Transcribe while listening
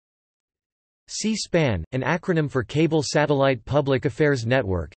C-SPAN, an acronym for Cable Satellite Public Affairs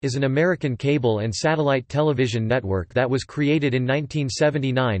Network, is an American cable and satellite television network that was created in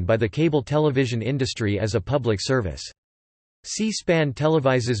 1979 by the cable television industry as a public service. C-SPAN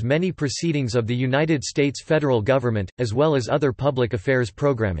televises many proceedings of the United States federal government, as well as other public affairs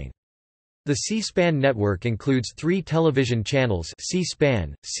programming. The C-SPAN network includes 3 television channels: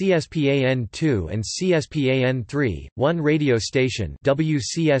 C-SPAN, CSPAN2 and CSPAN3, 1 radio station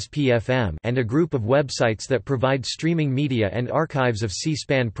WCSP-FM, and a group of websites that provide streaming media and archives of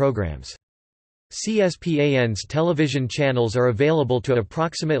C-SPAN programs. CSPAN's television channels are available to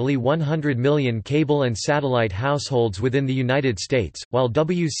approximately 100 million cable and satellite households within the United States, while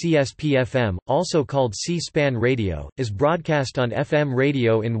WCSP-FM, also called C-SPAN Radio, is broadcast on FM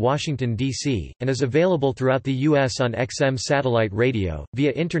radio in Washington, D.C., and is available throughout the U.S. on XM satellite radio,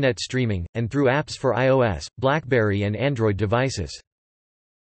 via Internet streaming, and through apps for iOS, BlackBerry and Android devices.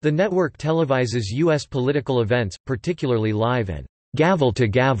 The network televises U.S. political events, particularly live and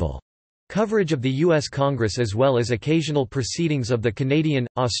gavel-to-gavel coverage of the U.S. Congress as well as occasional proceedings of the Canadian,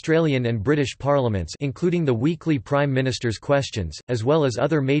 Australian and British parliaments including the weekly Prime Minister's Questions, as well as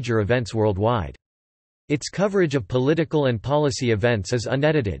other major events worldwide. Its coverage of political and policy events is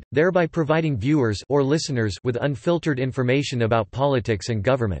unedited, thereby providing viewers or listeners with unfiltered information about politics and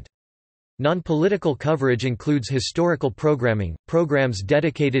government. Non-political coverage includes historical programming, programs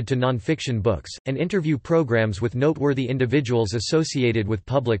dedicated to non-fiction books, and interview programs with noteworthy individuals associated with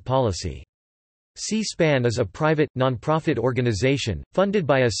public policy. C-SPAN is a private, non-profit organization, funded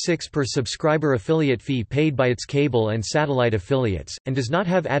by a 6 per subscriber affiliate fee paid by its cable and satellite affiliates, and does not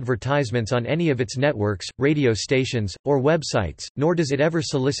have advertisements on any of its networks, radio stations, or websites, nor does it ever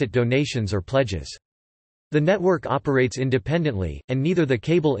solicit donations or pledges. The network operates independently, and neither the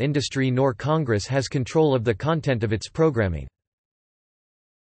cable industry nor Congress has control of the content of its programming.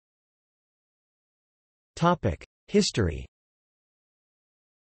 History.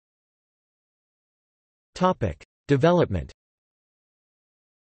 Development.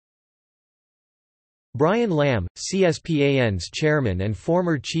 Brian Lamb, CSPAN's chairman and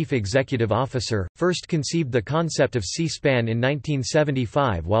former chief executive officer, first conceived the concept of C-SPAN in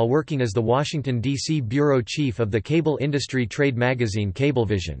 1975 while working as the Washington, D.C. bureau chief of the cable industry trade magazine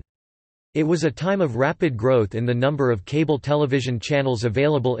Cablevision. It was a time of rapid growth in the number of cable television channels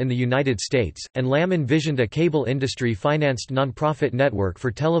available in the United States, and Lamb envisioned a cable industry-financed nonprofit network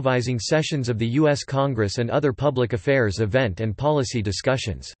for televising sessions of the U.S. Congress and other public affairs event and policy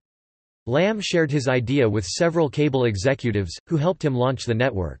discussions. Lamb shared his idea with several cable executives, who helped him launch the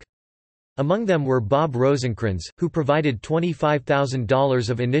network. Among them were Bob Rosencrans, who provided $25,000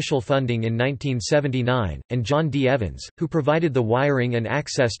 of initial funding in 1979, and John D. Evans, who provided the wiring and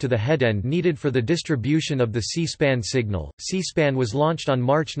access to the headend needed for the distribution of the C-SPAN signal. C-SPAN was launched on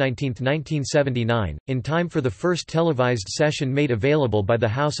March 19, 1979, in time for the first televised session made available by the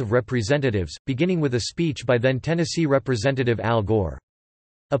House of Representatives, beginning with a speech by then Tennessee Representative Al Gore.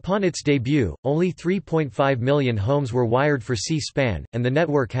 Upon its debut, only 3.5 million homes were wired for C-SPAN, and the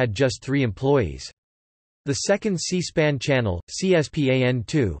network had just 3 employees. The second C-SPAN channel,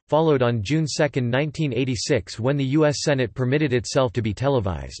 CSPAN2, followed on June 2, 1986 when the U.S. Senate permitted itself to be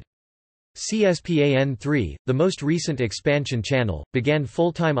televised. CSPAN3, the most recent expansion channel, began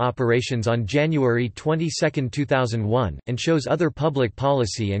full-time operations on January 22, 2001, and shows other public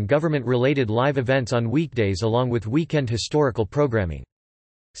policy and government-related live events on weekdays along with weekend historical programming.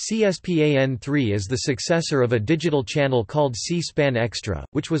 CSPAN3 is the successor of a digital channel called C-SPAN Extra,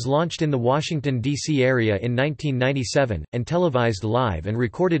 which was launched in the Washington, D.C. area in 1997, and televised live and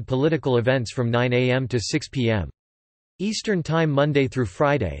recorded political events from 9 a.m. to 6 p.m. Eastern Time Monday through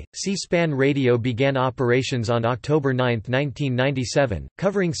Friday. C-SPAN Radio began operations on October 9, 1997,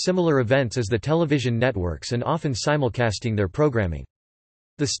 covering similar events as the television networks and often simulcasting their programming.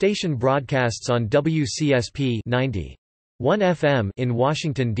 The station broadcasts on WCSP 90. 1 FM in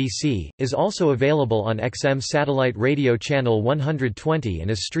Washington, D.C., is also available on XM satellite radio channel 120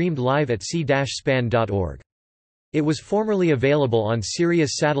 and is streamed live at c-span.org. It was formerly available on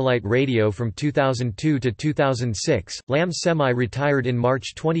Sirius Satellite Radio from 2002 to 2006. Lamb semi-retired in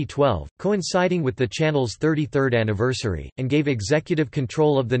March 2012, coinciding with the channel's 33rd anniversary, and gave executive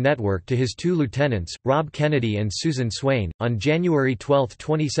control of the network to his 2 lieutenants, Rob Kennedy and Susan Swain. On January 12,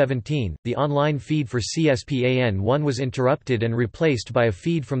 2017, the online feed for CSPAN1 was interrupted and replaced by a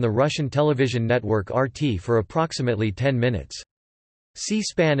feed from the Russian television network RT for approximately 10 minutes.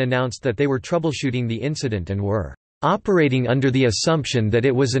 C-SPAN announced that they were troubleshooting the incident and were operating under the assumption that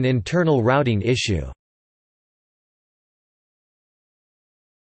it was an internal routing issue.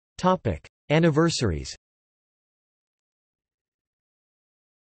 Anniversaries.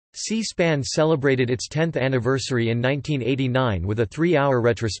 C-SPAN celebrated its 10th anniversary in 1989 with a 3-hour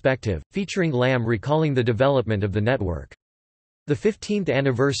retrospective, featuring Lamb recalling the development of the network. The 15th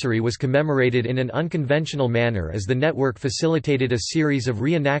anniversary was commemorated in an unconventional manner as the network facilitated a series of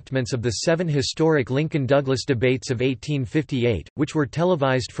reenactments of the 7 historic Lincoln-Douglas debates of 1858, which were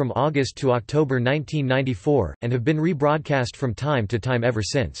televised from August to October 1994, and have been rebroadcast from time to time ever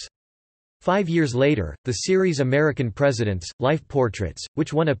since. 5 years later, the series American Presidents, Life Portraits,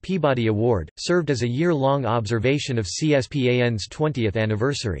 which won a Peabody Award, served as a year-long observation of C-SPAN's 20th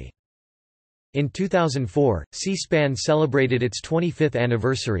anniversary. In 2004, C-SPAN celebrated its 25th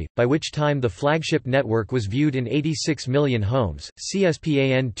anniversary, by which time the flagship network was viewed in 86 million homes,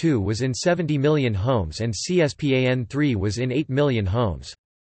 C-SPAN2 was in 70 million homes and C-SPAN3 was in 8 million homes.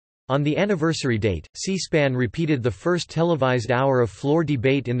 On the anniversary date, C-SPAN repeated the first televised hour of floor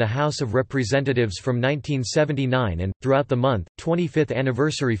debate in the House of Representatives from 1979 and, throughout the month, 25th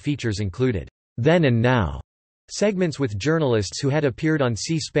anniversary features included, "Then and Now" segments with journalists who had appeared on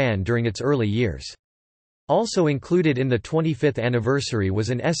C-SPAN during its early years. Also included in the 25th anniversary was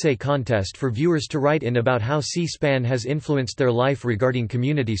an essay contest for viewers to write in about how C-SPAN has influenced their life regarding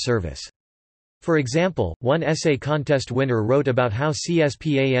community service. For example, one essay contest winner wrote about how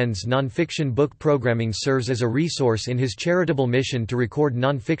C-SPAN's nonfiction book programming serves as a resource in his charitable mission to record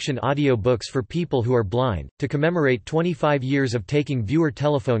nonfiction audio books for people who are blind. To commemorate 25 years of taking viewer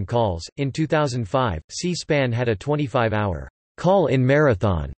telephone calls, in 2005, C-SPAN had a 25-hour call-in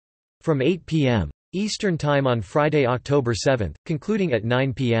marathon from 8 p.m. Eastern Time on Friday, October 7, concluding at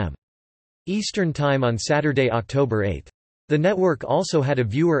 9 p.m. Eastern Time on Saturday, October 8. The network also had a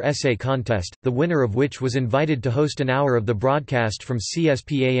viewer essay contest, the winner of which was invited to host an hour of the broadcast from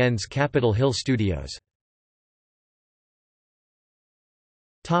C-SPAN's Capitol Hill studios.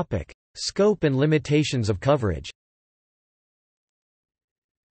 Topic: Scope and limitations of coverage.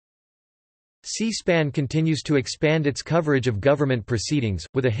 C-SPAN continues to expand its coverage of government proceedings,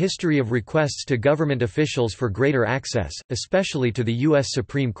 with a history of requests to government officials for greater access, especially to the U.S.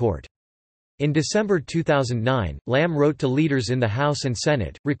 Supreme Court. In December 2009, Lamb wrote to leaders in the House and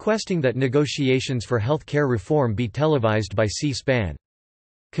Senate, requesting that negotiations for health care reform be televised by C-SPAN.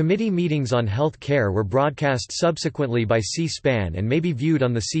 Committee meetings on health care were broadcast subsequently by C-SPAN and may be viewed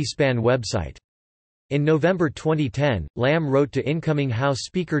on the C-SPAN website. In November 2010, Lamb wrote to incoming House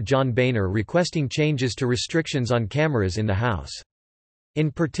Speaker John Boehner requesting changes to restrictions on cameras in the House. In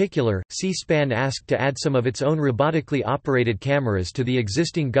particular, C-SPAN asked to add some of its own robotically operated cameras to the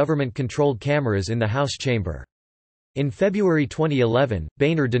existing government-controlled cameras in the House chamber. In February 2011,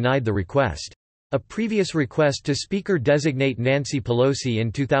 Boehner denied the request. A previous request to Speaker-designate Nancy Pelosi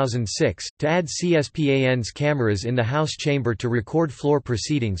in 2006, to add C-SPAN's cameras in the House chamber to record floor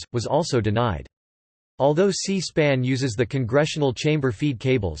proceedings, was also denied. Although C-SPAN uses the congressional chamber feed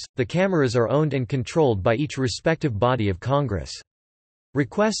cables, the cameras are owned and controlled by each respective body of Congress.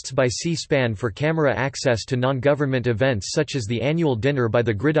 Requests by C-SPAN for camera access to non-government events such as the annual dinner by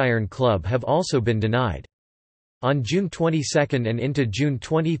the Gridiron Club have also been denied. On June 22 and into June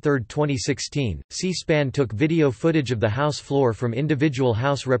 23, 2016, C-SPAN took video footage of the House floor from individual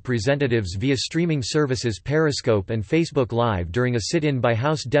House representatives via streaming services Periscope and Facebook Live during a sit-in by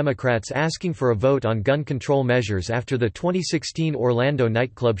House Democrats asking for a vote on gun control measures after the 2016 Orlando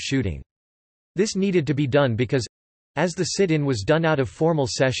nightclub shooting. This needed to be done because, as the sit-in was done out of formal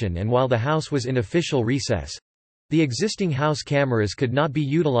session and while the House was in official recess, the existing House cameras could not be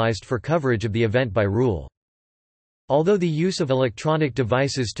utilized for coverage of the event by rule. Although the use of electronic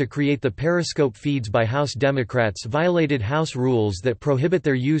devices to create the Periscope feeds by House Democrats violated House rules that prohibit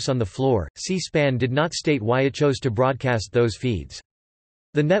their use on the floor, C-SPAN did not state why it chose to broadcast those feeds.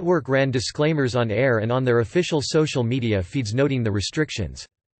 The network ran disclaimers on air and on their official social media feeds noting the restrictions.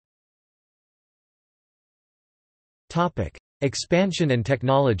 Expansion and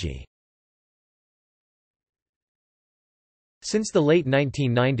technology. Since the late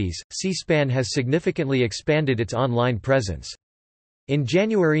 1990s, C-SPAN has significantly expanded its online presence. In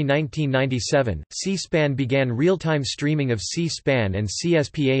January 1997, C-SPAN began real-time streaming of C-SPAN and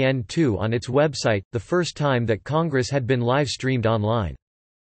C-SPAN2 on its website, the first time that Congress had been live-streamed online.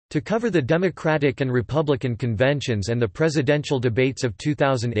 To cover the Democratic and Republican conventions and the presidential debates of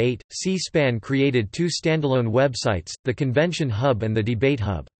 2008, C-SPAN created two standalone websites, the Convention Hub and the Debate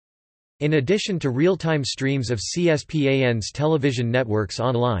Hub. In addition to real-time streams of C-SPAN's television networks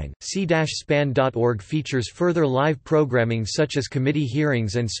online, c-span.org features further live programming such as committee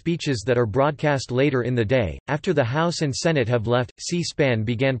hearings and speeches that are broadcast later in the day. After the House and Senate have left, C-SPAN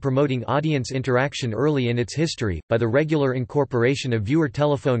began promoting audience interaction early in its history, by the regular incorporation of viewer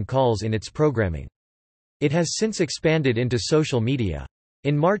telephone calls in its programming. It has since expanded into social media.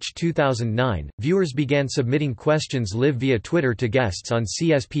 In March 2009, viewers began submitting questions live via Twitter to guests on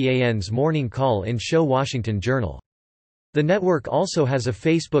CSPAN's Morning Call-In show Washington Journal. The network also has a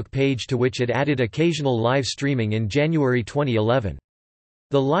Facebook page to which it added occasional live streaming in January 2011.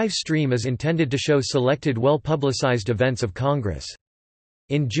 The live stream is intended to show selected well-publicized events of Congress.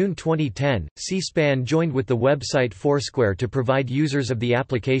 In June 2010, C-SPAN joined with the website Foursquare to provide users of the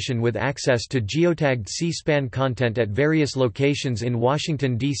application with access to geotagged C-SPAN content at various locations in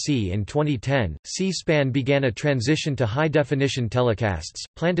Washington, D.C. In 2010, C-SPAN began a transition to high-definition telecasts,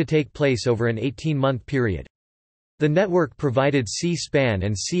 planned to take place over an 18-month period. The network provided C-SPAN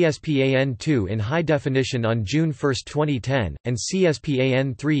and CSPAN2 in high definition on June 1, 2010, and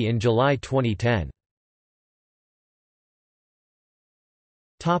CSPAN3 in July 2010.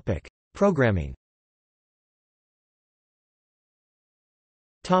 Programming.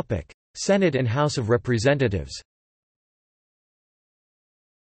 Senate and House of Representatives.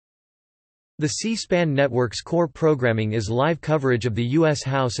 The C-SPAN network's core programming is live coverage of the U.S.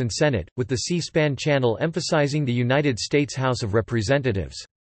 House and Senate, with the C-SPAN channel emphasizing the United States House of Representatives.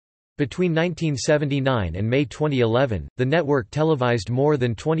 Between 1979 and May 2011, the network televised more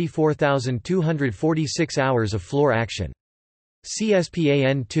than 24,246 hours of floor action.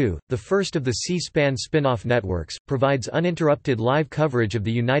 CSPAN2, the first of the C-SPAN spin-off networks, provides uninterrupted live coverage of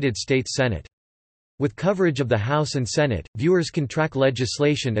the United States Senate. With coverage of the House and Senate, viewers can track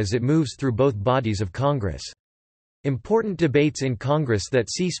legislation as it moves through both bodies of Congress. Important debates in Congress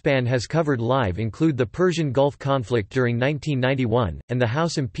that C-SPAN has covered live include the Persian Gulf conflict during 1991, and the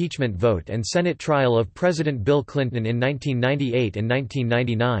House impeachment vote and Senate trial of President Bill Clinton in 1998 and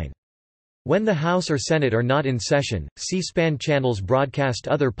 1999. When the House or Senate are not in session, C-SPAN channels broadcast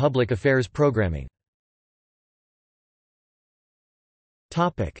other public affairs programming.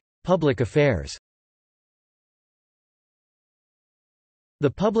 Public affairs.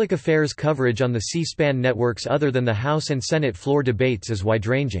 The public affairs coverage on the C-SPAN networks other than the House and Senate floor debates is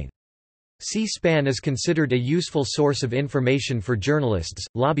wide-ranging. C-SPAN is considered a useful source of information for journalists,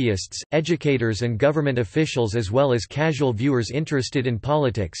 lobbyists, educators and government officials as well as casual viewers interested in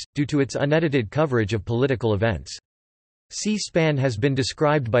politics, due to its unedited coverage of political events. C-SPAN has been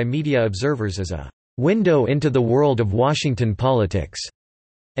described by media observers as a window into the world of Washington politics,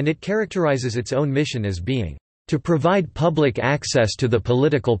 and it characterizes its own mission as being to provide public access to the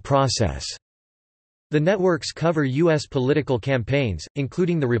political process. The networks cover U.S. political campaigns,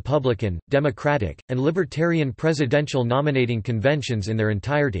 including the Republican, Democratic, and Libertarian presidential nominating conventions in their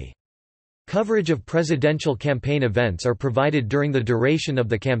entirety. Coverage of presidential campaign events are provided during the duration of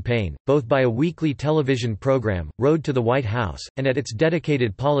the campaign, both by a weekly television program, Road to the White House, and at its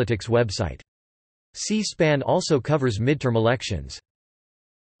dedicated politics website. C-SPAN also covers midterm elections.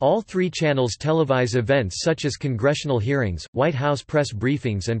 All three channels televise events such as congressional hearings, White House press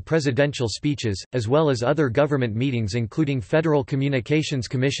briefings and presidential speeches, as well as other government meetings including Federal Communications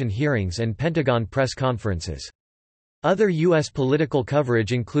Commission hearings and Pentagon press conferences. Other U.S. political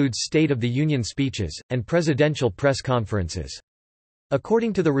coverage includes State of the Union speeches, and presidential press conferences.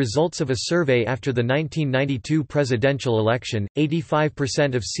 According to the results of a survey after the 1992 presidential election,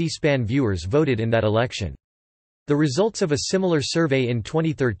 85% of C-SPAN viewers voted in that election. The results of a similar survey in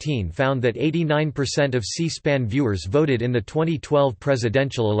 2013 found that 89% of C-SPAN viewers voted in the 2012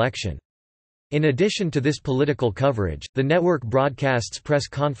 presidential election. In addition to this political coverage, the network broadcasts press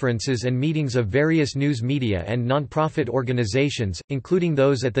conferences and meetings of various news media and nonprofit organizations, including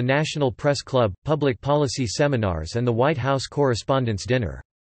those at the National Press Club, public policy seminars and the White House Correspondents' Dinner.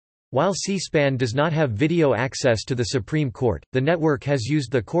 While C-SPAN does not have video access to the Supreme Court, the network has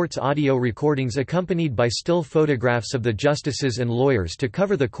used the court's audio recordings accompanied by still photographs of the justices and lawyers to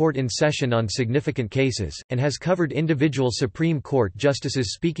cover the court in session on significant cases, and has covered individual Supreme Court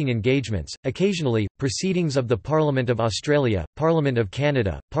justices' speaking engagements, occasionally, proceedings of the Parliament of Australia, Parliament of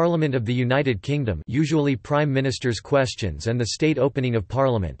Canada, Parliament of the United Kingdom, usually Prime Minister's questions and the state opening of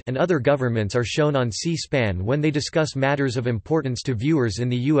Parliament, and other governments are shown on C-SPAN when they discuss matters of importance to viewers in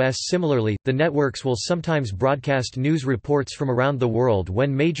the U.S. Similarly, the networks will sometimes broadcast news reports from around the world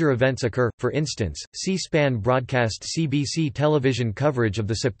when major events occur. For instance, C-SPAN broadcast CBC television coverage of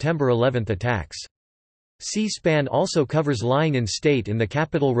the September 11 attacks. C-SPAN also covers lying in state in the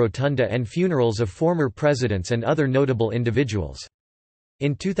Capitol Rotunda and funerals of former presidents and other notable individuals.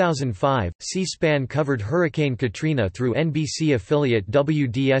 In 2005, C-SPAN covered Hurricane Katrina through NBC affiliate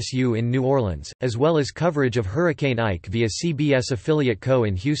WDSU in New Orleans, as well as coverage of Hurricane Ike via CBS affiliate CO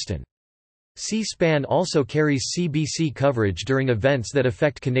in Houston. C-SPAN also carries CBC coverage during events that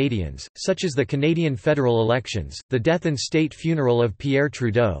affect Canadians, such as the Canadian federal elections, the death and state funeral of Pierre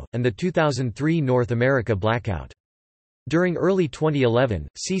Trudeau, and the 2003 North America blackout. During early 2011,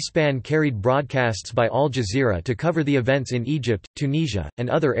 C-SPAN carried broadcasts by Al Jazeera to cover the events in Egypt, Tunisia, and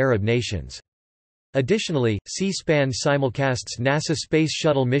other Arab nations. Additionally, C-SPAN simulcasts NASA Space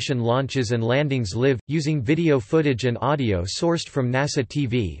Shuttle mission launches and landings live, using video footage and audio sourced from NASA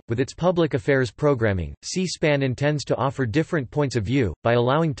TV. With its public affairs programming, C-SPAN intends to offer different points of view, by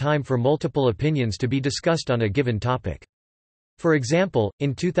allowing time for multiple opinions to be discussed on a given topic. For example,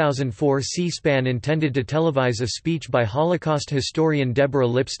 in 2004 C-SPAN intended to televise a speech by Holocaust historian Deborah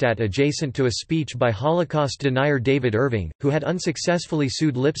Lipstadt adjacent to a speech by Holocaust denier David Irving, who had unsuccessfully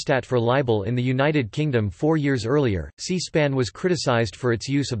sued Lipstadt for libel in the United Kingdom 4 years earlier. C-SPAN was criticized for its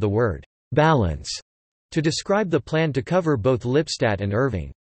use of the word balance to describe the plan to cover both Lipstadt and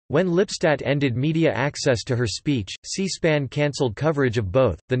Irving. When Lipstadt ended media access to her speech, C-SPAN cancelled coverage of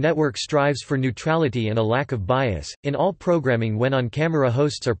both. The network strives for neutrality and a lack of bias. In all programming, when on-camera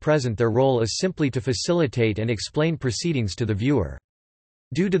hosts are present, their role is simply to facilitate and explain proceedings to the viewer.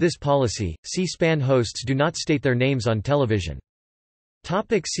 Due to this policy, C-SPAN hosts do not state their names on television.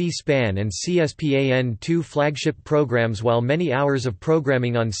 C-SPAN and CSPAN2 flagship programs. While many hours of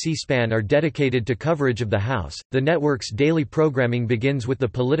programming on C-SPAN are dedicated to coverage of the House, the network's daily programming begins with the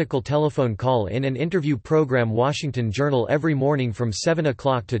political telephone call-in and interview program Washington Journal every morning from 7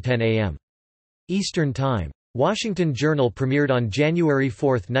 o'clock to 10 a.m. Eastern Time. Washington Journal premiered on January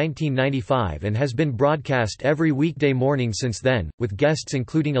 4, 1995 and has been broadcast every weekday morning since then, with guests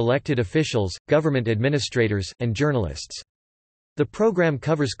including elected officials, government administrators, and journalists. The program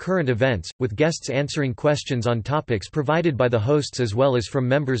covers current events, with guests answering questions on topics provided by the hosts as well as from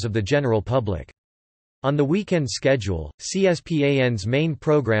members of the general public. On the weekend schedule, CSPAN's main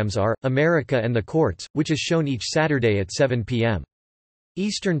programs are, America and the Courts, which is shown each Saturday at 7 p.m.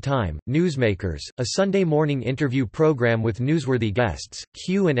 Eastern Time, Newsmakers, a Sunday morning interview program with newsworthy guests,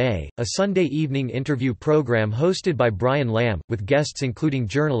 Q&A, a Sunday evening interview program hosted by Brian Lamb, with guests including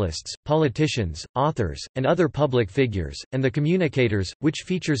journalists, politicians, authors, and other public figures, and The Communicators, which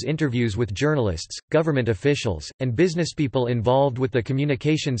features interviews with journalists, government officials, and businesspeople involved with the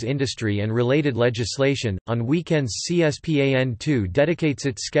communications industry and related legislation. On weekends, CSPAN2 dedicates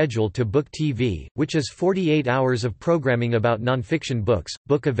its schedule to Book TV, which is 48 hours of programming about nonfiction books,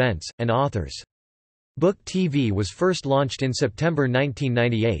 book events, and authors. Book TV was first launched in September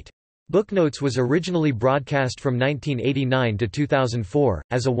 1998. Booknotes was originally broadcast from 1989 to 2004,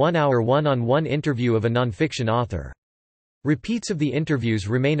 as a one-hour one-on-one interview of a nonfiction author. Repeats of the interviews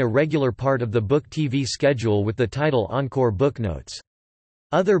remain a regular part of the Book TV schedule with the title Encore Booknotes.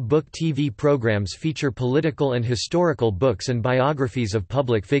 Other Book TV programs feature political and historical books and biographies of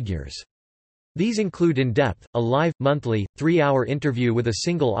public figures. These include In Depth, a live, monthly, 3-hour interview with a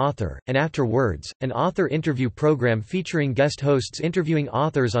single author, and After Words, an author interview program featuring guest hosts interviewing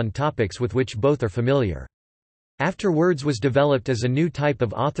authors on topics with which both are familiar. After Words was developed as a new type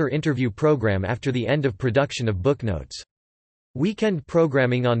of author interview program after the end of production of Booknotes. Weekend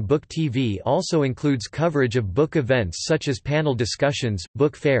programming on Book TV also includes coverage of book events such as panel discussions,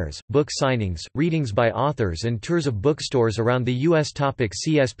 book fairs, book signings, readings by authors and tours of bookstores around the U.S.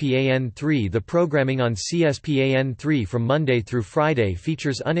 CSPAN3. The programming on CSPAN3 from Monday through Friday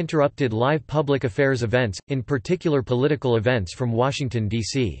features uninterrupted live public affairs events, in particular political events from Washington,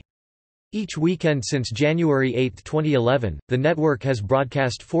 D.C. Each weekend since January 8, 2011, the network has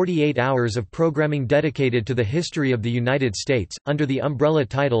broadcast 48 hours of programming dedicated to the history of the United States, under the umbrella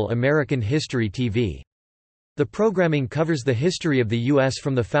title American History TV. The programming covers the history of the U.S.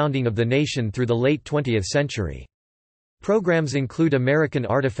 from the founding of the nation through the late 20th century. Programs include American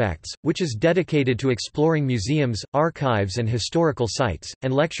Artifacts, which is dedicated to exploring museums, archives and historical sites,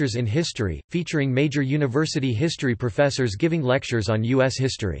 and Lectures in History, featuring major university history professors giving lectures on U.S.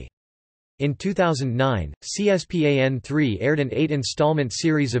 history. In 2009, CSPAN3 aired an 8-installment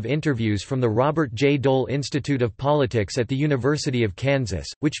series of interviews from the Robert J. Dole Institute of Politics at the University of Kansas,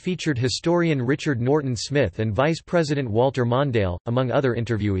 which featured historian Richard Norton Smith and Vice President Walter Mondale, among other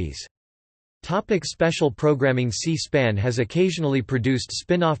interviewees. Special programming. C-SPAN has occasionally produced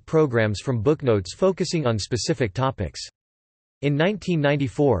spin-off programs from Booknotes focusing on specific topics. In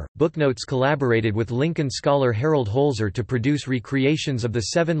 1994, Booknotes collaborated with Lincoln scholar Harold Holzer to produce recreations of the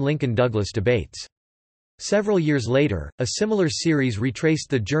 7 Lincoln-Douglas debates. Several years later, a similar series retraced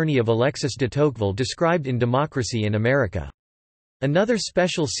the journey of Alexis de Tocqueville described in Democracy in America. Another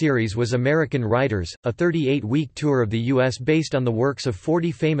special series was American Writers, a 38-week tour of the U.S. based on the works of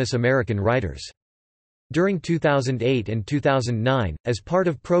 40 famous American writers. During 2008 and 2009, as part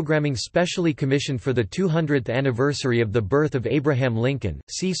of programming specially commissioned for the 200th anniversary of the birth of Abraham Lincoln,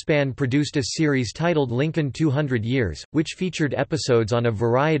 C-SPAN produced a series titled Lincoln 200 Years, which featured episodes on a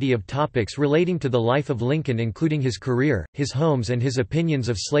variety of topics relating to the life of Lincoln, including his career, his homes, and his opinions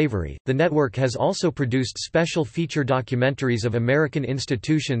of slavery. The network has also produced special feature documentaries of American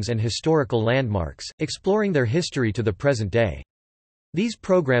institutions and historical landmarks, exploring their history to the present day. These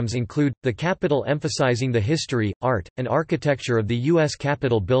programs include, The Capitol, emphasizing the history, art, and architecture of the U.S.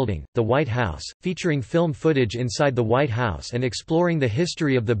 Capitol building, The White House, featuring film footage inside the White House and exploring the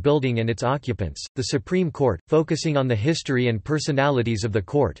history of the building and its occupants, The Supreme Court, focusing on the history and personalities of the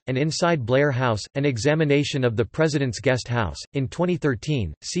court, and Inside Blair House, an examination of the President's Guest House. In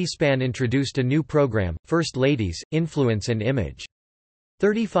 2013, C-SPAN introduced a new program, First Ladies, Influence and Image.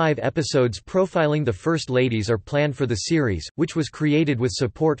 35 episodes profiling the First Ladies are planned for the series, which was created with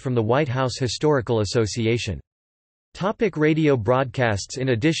support from the White House Historical Association. Radio broadcasts. In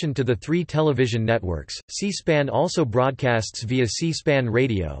addition to the 3 television networks, C-SPAN also broadcasts via C-SPAN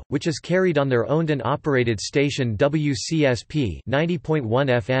Radio, which is carried on their owned and operated station WCSP 90.1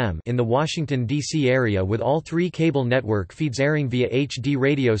 FM in the Washington, D.C. area, with all 3 cable network feeds airing via HD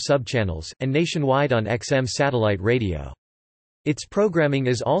radio subchannels, and nationwide on XM satellite radio. Its programming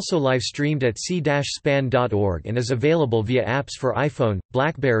is also live-streamed at c-span.org and is available via apps for iPhone,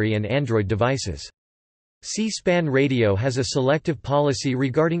 BlackBerry and Android devices. C-SPAN Radio has a selective policy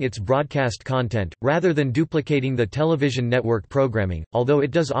regarding its broadcast content, rather than duplicating the television network programming, although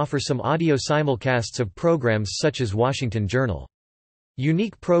it does offer some audio simulcasts of programs such as Washington Journal.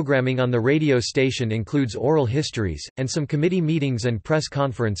 Unique programming on the radio station includes oral histories, and some committee meetings and press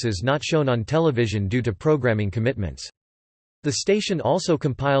conferences not shown on television due to programming commitments. The station also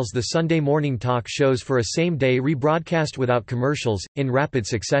compiles the Sunday morning talk shows for a same-day rebroadcast without commercials, in rapid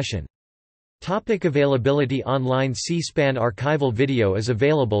succession. Availability. Online C-SPAN archival video is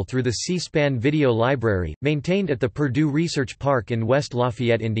available through the C-SPAN Video Library, maintained at the Purdue Research Park in West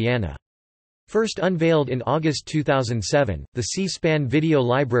Lafayette, Indiana. First unveiled in August 2007, the C-SPAN Video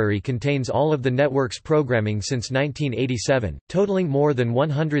Library contains all of the network's programming since 1987, totaling more than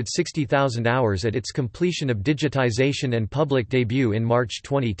 160,000 hours at its completion of digitization and public debut in March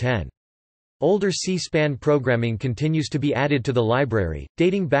 2010. Older C-SPAN programming continues to be added to the library,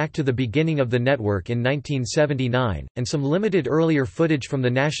 dating back to the beginning of the network in 1979, and some limited earlier footage from the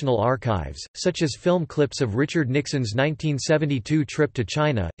National Archives, such as film clips of Richard Nixon's 1972 trip to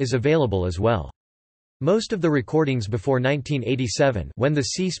China, is available as well. Most of the recordings before 1987, when the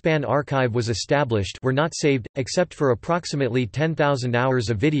C-SPAN archive was established, were not saved, except for approximately 10,000 hours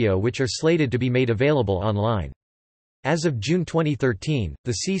of video which are slated to be made available online. As of June 2013,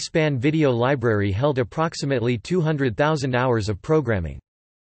 the C-SPAN Video Library held approximately 200,000 hours of programming.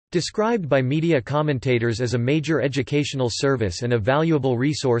 Described by media commentators as a major educational service and a valuable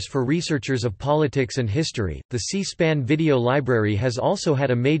resource for researchers of politics and history, the C-SPAN Video Library has also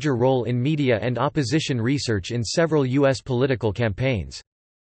had a major role in media and opposition research in several U.S. political campaigns.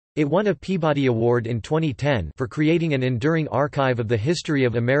 It won a Peabody Award in 2010 for creating an enduring archive of the history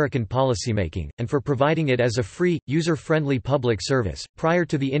of American policymaking, and for providing it as a free, user-friendly public service. Prior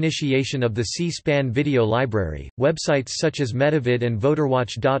to the initiation of the C-SPAN Video Library, websites such as Metavid and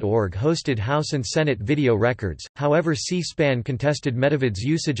VoterWatch.org hosted House and Senate video records, however C-SPAN contested Metavid's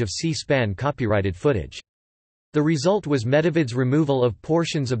usage of C-SPAN copyrighted footage. The result was Metavid's removal of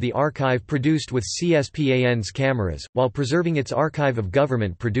portions of the archive produced with CSPAN's cameras, while preserving its archive of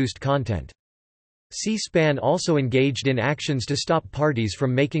government-produced content. C-SPAN also engaged in actions to stop parties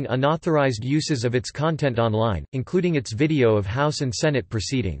from making unauthorized uses of its content online, including its video of House and Senate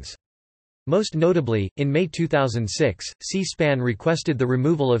proceedings. Most notably, in May 2006, C-SPAN requested the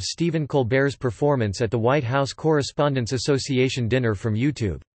removal of Stephen Colbert's performance at the White House Correspondents Association dinner from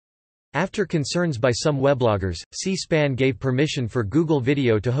YouTube. After concerns by some webloggers, C-SPAN gave permission for Google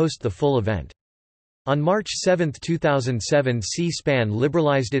Video to host the full event. On March 7, 2007, C-SPAN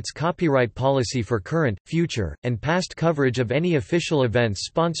liberalized its copyright policy for current, future, and past coverage of any official events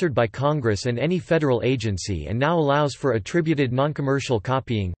sponsored by Congress and any federal agency, and now allows for attributed non-commercial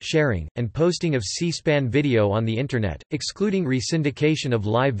copying, sharing, and posting of C-SPAN video on the Internet, excluding resyndication of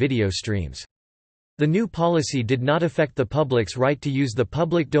live video streams. The new policy did not affect the public's right to use the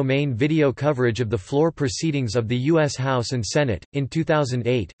public domain video coverage of the floor proceedings of the U.S. House and Senate. In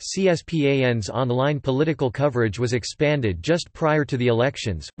 2008, CSPAN's online political coverage was expanded just prior to the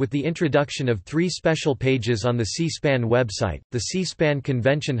elections, with the introduction of 3 special pages on the C-SPAN website, the C-SPAN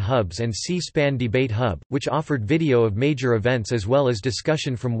Convention Hubs and C-SPAN Debate Hub, which offered video of major events as well as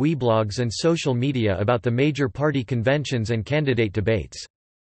discussion from weblogs and social media about the major party conventions and candidate debates.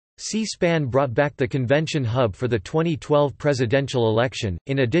 C-SPAN brought back the convention hub for the 2012 presidential election.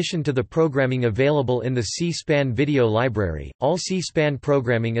 In addition to the programming available in the C-SPAN video library, all C-SPAN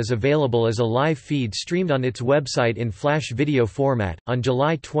programming is available as a live feed streamed on its website in flash video format. On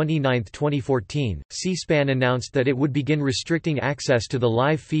July 29, 2014, C-SPAN announced that it would begin restricting access to the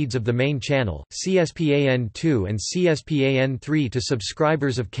live feeds of the main channel, CSPAN2 and CSPAN3, to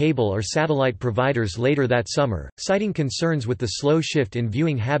subscribers of cable or satellite providers later that summer, citing concerns with the slow shift in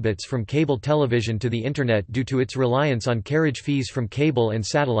viewing habits from cable television to the Internet due to its reliance on carriage fees from cable and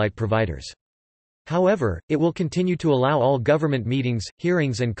satellite providers. However, it will continue to allow all government meetings,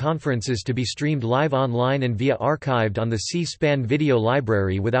 hearings and conferences to be streamed live online and via archived on the C-SPAN video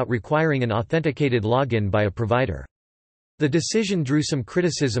library without requiring an authenticated login by a provider. The decision drew some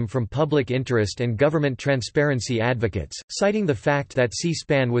criticism from public interest and government transparency advocates, citing the fact that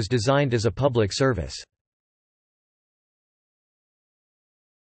C-SPAN was designed as a public service.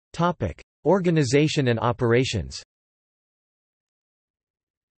 Organization and operations.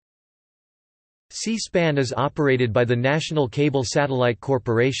 C-SPAN is operated by the National Cable Satellite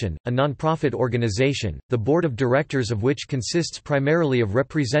Corporation, a non-profit organization, the board of directors of which consists primarily of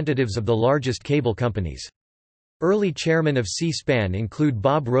representatives of the largest cable companies. Early chairmen of C-SPAN include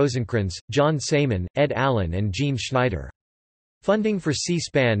Bob Rosencrans, John Saman, Ed Allen and Gene Schneider. Funding for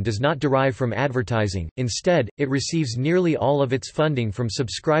C-SPAN does not derive from advertising, instead, it receives nearly all of its funding from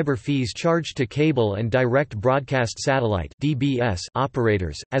subscriber fees charged to cable and direct broadcast satellite (DBS)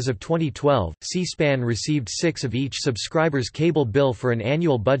 operators. As of 2012, C-SPAN received 6 of each subscriber's cable bill for an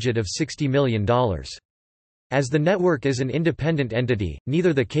annual budget of $60 million. As the network is an independent entity,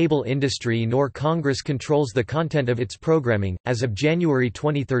 neither the cable industry nor Congress controls the content of its programming. As of January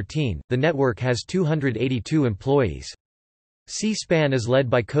 2013, the network has 282 employees. C-SPAN is led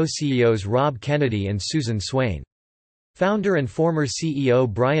by co-CEOs Rob Kennedy and Susan Swain. Founder and former CEO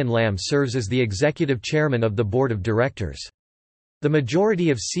Brian Lamb serves as the executive chairman of the board of directors. The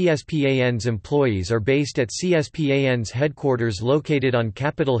majority of CSPAN's employees are based at CSPAN's headquarters located on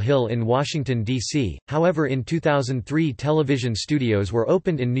Capitol Hill in Washington, D.C., however in 2003 television studios were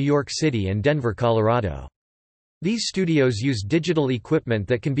opened in New York City and Denver, Colorado. These studios use digital equipment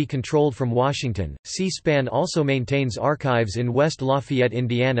that can be controlled from Washington. C-SPAN also maintains archives in West Lafayette,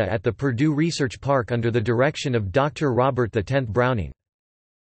 Indiana at the Purdue Research Park under the direction of Dr. Robert X. Browning.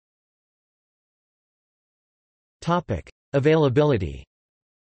 Availability.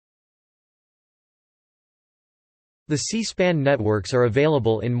 The C-SPAN networks are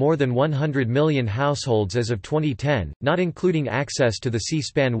available in more than 100 million households as of 2010, not including access to the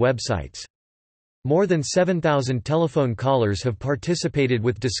C-SPAN websites. More than 7,000 telephone callers have participated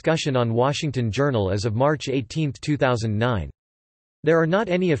with discussion on Washington Journal as of March 18, 2009. There are not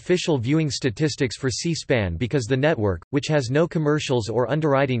any official viewing statistics for C-SPAN because the network, which has no commercials or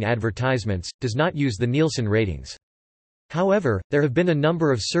underwriting advertisements, does not use the Nielsen ratings. However, there have been a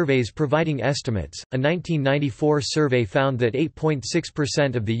number of surveys providing estimates. A 1994 survey found that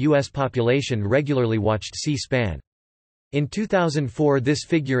 8.6% of the U.S. population regularly watched C-SPAN. In 2004 this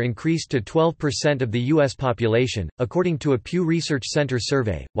figure increased to 12% of the U.S. population, according to a Pew Research Center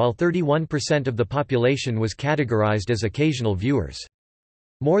survey, while 31% of the population was categorized as occasional viewers.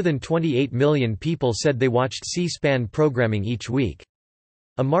 More than 28 million people said they watched C-SPAN programming each week.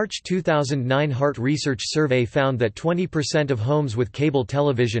 A March 2009 Hart Research survey found that 20% of homes with cable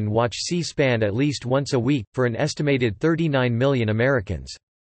television watch C-SPAN at least once a week, for an estimated 39 million Americans.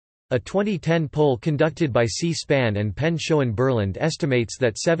 A 2010 poll conducted by C-SPAN and Penn Schoen-Berland estimates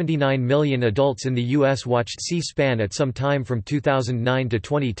that 79 million adults in the U.S. watched C-SPAN at some time from 2009 to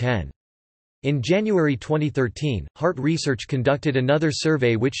 2010. In January 2013, Hart Research conducted another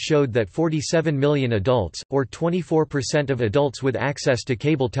survey which showed that 47 million adults, or 24% of adults with access to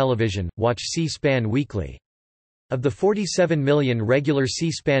cable television, watch C-SPAN weekly. Of the 47 million regular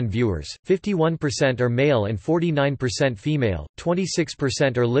C-SPAN viewers, 51% are male and 49% female,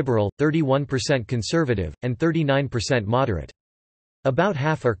 26% are liberal, 31% conservative, and 39% moderate. About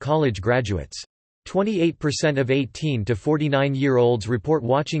half are college graduates. 28% of 18 to 49-year-olds report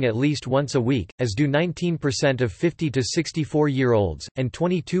watching at least once a week, as do 19% of 50 to 64-year-olds, and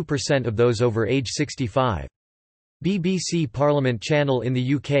 22% of those over age 65. BBC Parliament Channel in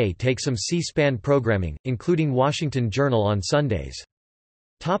the UK takes some C-SPAN programming, including Washington Journal on Sundays.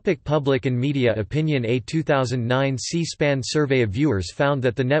 Public and media opinion. A 2009 C-SPAN survey of viewers found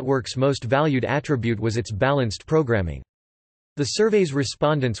that the network's most valued attribute was its balanced programming. The survey's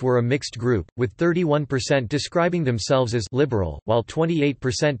respondents were a mixed group, with 31% describing themselves as liberal, while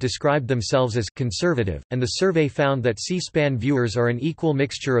 28% described themselves as conservative, and the survey found that C-SPAN viewers are an equal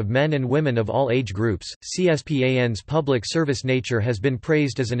mixture of men and women of all age groups. C-SPAN's public service nature has been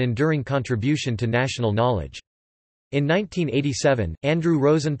praised as an enduring contribution to national knowledge. In 1987, Andrew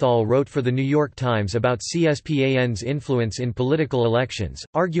Rosenthal wrote for The New York Times about C-SPAN's influence in political elections,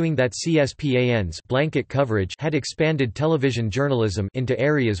 arguing that C-SPAN's blanket coverage had expanded television journalism into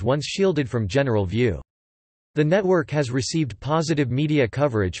areas once shielded from general view. The network has received positive media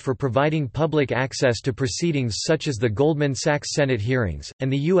coverage for providing public access to proceedings such as the Goldman Sachs Senate hearings, and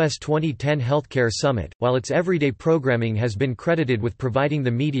the U.S. 2010 Healthcare Summit, while its everyday programming has been credited with providing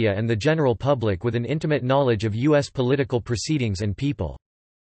the media and the general public with an intimate knowledge of U.S. political proceedings and people.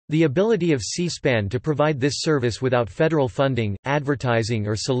 The ability of C-SPAN to provide this service without federal funding, advertising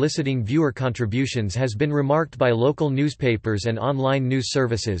or soliciting viewer contributions has been remarked by local newspapers and online news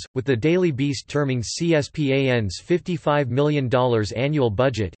services, with the Daily Beast terming C-SPAN's $55 million annual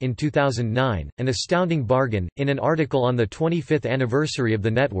budget in 2009, an astounding bargain. In an article on the 25th anniversary of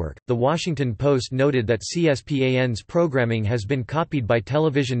the network, The Washington Post noted that C-SPAN's programming has been copied by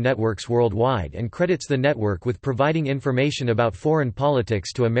television networks worldwide and credits the network with providing information about foreign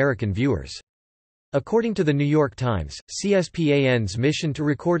politics to American viewers. According to The New York Times, C-SPAN's mission to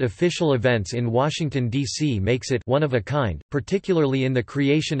record official events in Washington, D.C. makes it one of a kind, particularly in the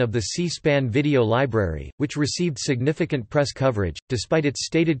creation of the C-SPAN Video Library, which received significant press coverage. Despite its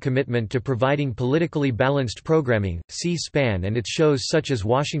stated commitment to providing politically balanced programming, C-SPAN and its shows such as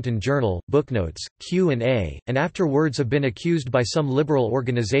Washington Journal, Booknotes, Q&A, and Afterwards have been accused by some liberal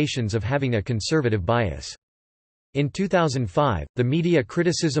organizations of having a conservative bias. In 2005, the media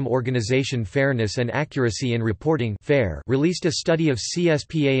criticism organization Fairness and Accuracy in Reporting (FAIR) released a study of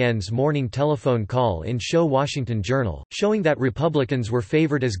C-SPAN's morning telephone call-in show Washington Journal, showing that Republicans were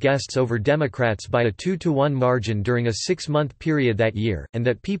favored as guests over Democrats by a 2-to-1 margin during a 6-month period that year, and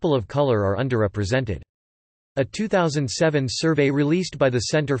that people of color are underrepresented. A 2007 survey released by the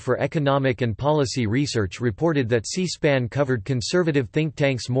Center for Economic and Policy Research reported that C-SPAN covered conservative think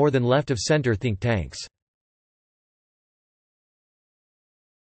tanks more than left-of-center think tanks.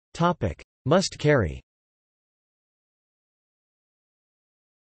 Must carry.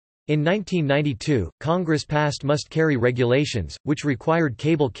 In 1992, Congress passed must-carry regulations, which required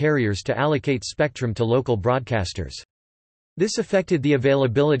cable carriers to allocate spectrum to local broadcasters. This affected the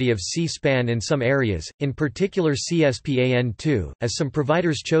availability of C-SPAN in some areas, in particular C-SPAN2, as some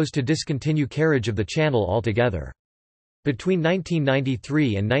providers chose to discontinue carriage of the channel altogether. Between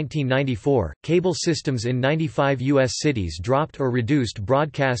 1993 and 1994, cable systems in 95 U.S. cities dropped or reduced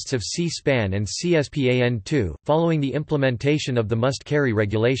broadcasts of C-SPAN and C-SPAN2, following the implementation of the must-carry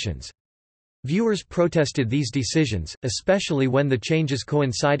regulations. Viewers protested these decisions, especially when the changes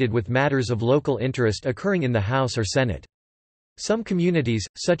coincided with matters of local interest occurring in the House or Senate. Some communities,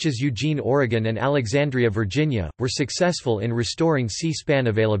 such as Eugene, Oregon and Alexandria, Virginia, were successful in restoring C-SPAN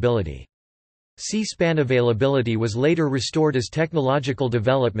availability. C-SPAN availability was later restored as technological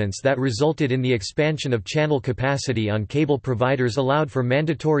developments that resulted in the expansion of channel capacity on cable providers allowed for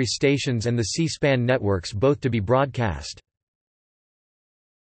mandatory stations and the C-SPAN networks both to be broadcast.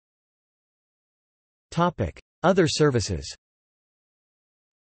 Other services.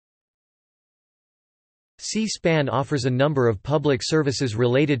 C-SPAN offers a number of public services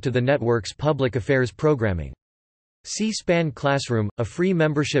related to the network's public affairs programming. C-SPAN Classroom, a free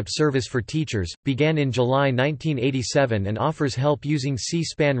membership service for teachers, began in July 1987 and offers help using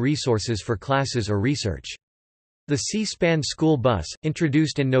C-SPAN resources for classes or research. The C-SPAN School Bus,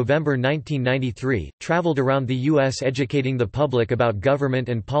 introduced in November 1993, traveled around the U.S. educating the public about government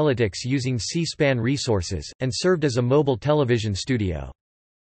and politics using C-SPAN resources, and served as a mobile television studio.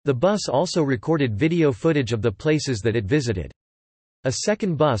 The bus also recorded video footage of the places that it visited. A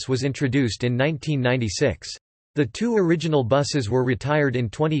second bus was introduced in 1996. The two original buses were retired in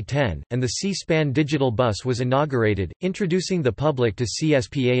 2010, and the C-SPAN digital bus was inaugurated, introducing the public to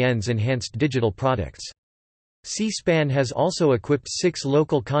C-SPAN's enhanced digital products. C-SPAN has also equipped 6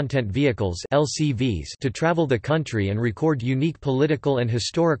 local content vehicles (LCVs) to travel the country and record unique political and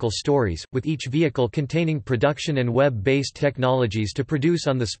historical stories, with each vehicle containing production and web-based technologies to produce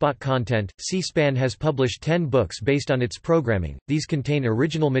on-the-spot content. C-SPAN has published 10 books based on its programming. These contain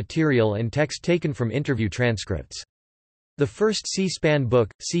original material and text taken from interview transcripts. The first C-SPAN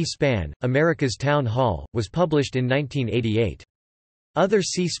book, C-SPAN: America's Town Hall, was published in 1988. Other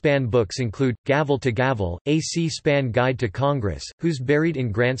C-SPAN books include, Gavel to Gavel, A C-SPAN Guide to Congress, Who's Buried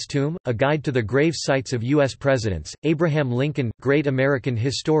in Grant's Tomb?, A Guide to the Grave Sites of U.S. Presidents, Abraham Lincoln, Great American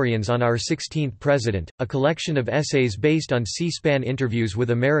Historians on Our 16th President, a collection of essays based on C-SPAN interviews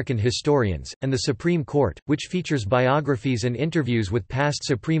with American historians, and The Supreme Court, which features biographies and interviews with past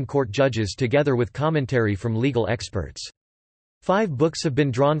Supreme Court judges together with commentary from legal experts. 5 books have been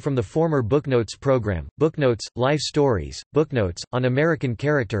drawn from the former Booknotes program: Booknotes, Life Stories, Booknotes, On American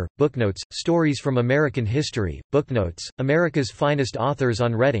Character, Booknotes, Stories from American History, Booknotes, America's Finest Authors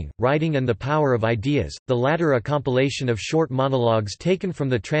on Reading, Writing and the Power of Ideas, the latter a compilation of short monologues taken from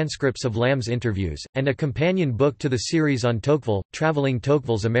the transcripts of Lamb's interviews, and a companion book to the series on Tocqueville, Traveling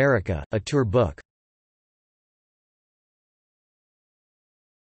Tocqueville's America, a tour book.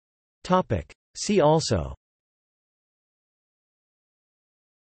 See also: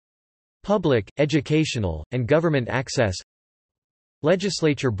 Public, educational, and government access,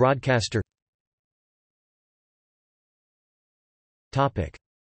 Legislature broadcaster.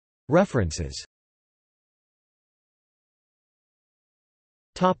 References.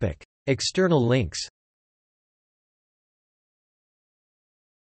 External links.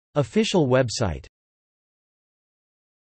 Official website.